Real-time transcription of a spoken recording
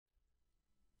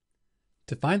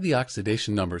To find the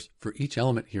oxidation numbers for each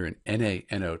element here in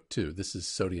NaNO2, this is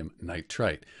sodium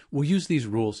nitrite, we'll use these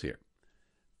rules here.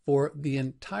 For the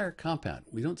entire compound,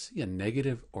 we don't see a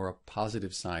negative or a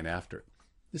positive sign after it.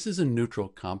 This is a neutral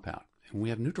compound. And when we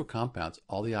have neutral compounds,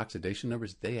 all the oxidation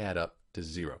numbers, they add up to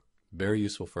 0. Very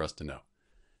useful for us to know.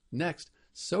 Next,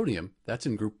 sodium, that's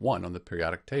in group 1 on the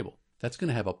periodic table. That's going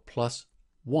to have a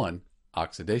 +1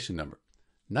 oxidation number.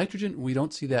 Nitrogen, we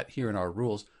don't see that here in our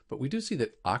rules, but we do see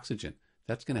that oxygen,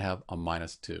 that's going to have a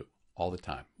 -2 all the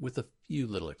time, with a few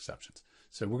little exceptions.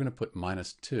 So we're going to put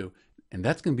 -2, and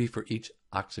that's going to be for each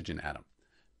oxygen atom.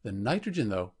 The nitrogen,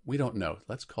 though, we don't know.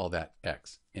 Let's call that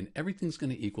X, and everything's going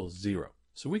to equal 0.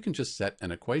 So we can just set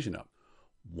an equation up.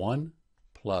 1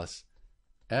 plus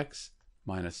X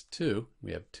minus 2,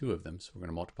 we have 2 of them, so we're going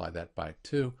to multiply that by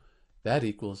 2. That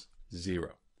equals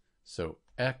 0. So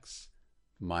X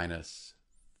minus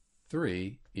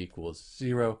 3 equals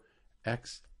 0.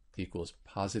 X equals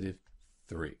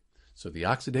 +3. So the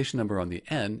oxidation number on the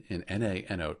N in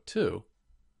NaNO2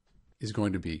 is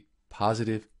going to be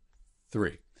 +3.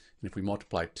 And if we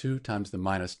multiply 2 times the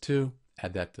 -2,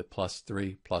 add that to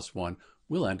 +3 plus 1,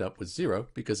 we'll end up with 0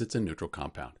 because it's a neutral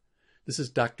compound. This is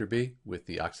Dr. B with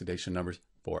the oxidation numbers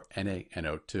for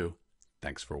NaNO2.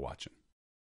 Thanks for watching.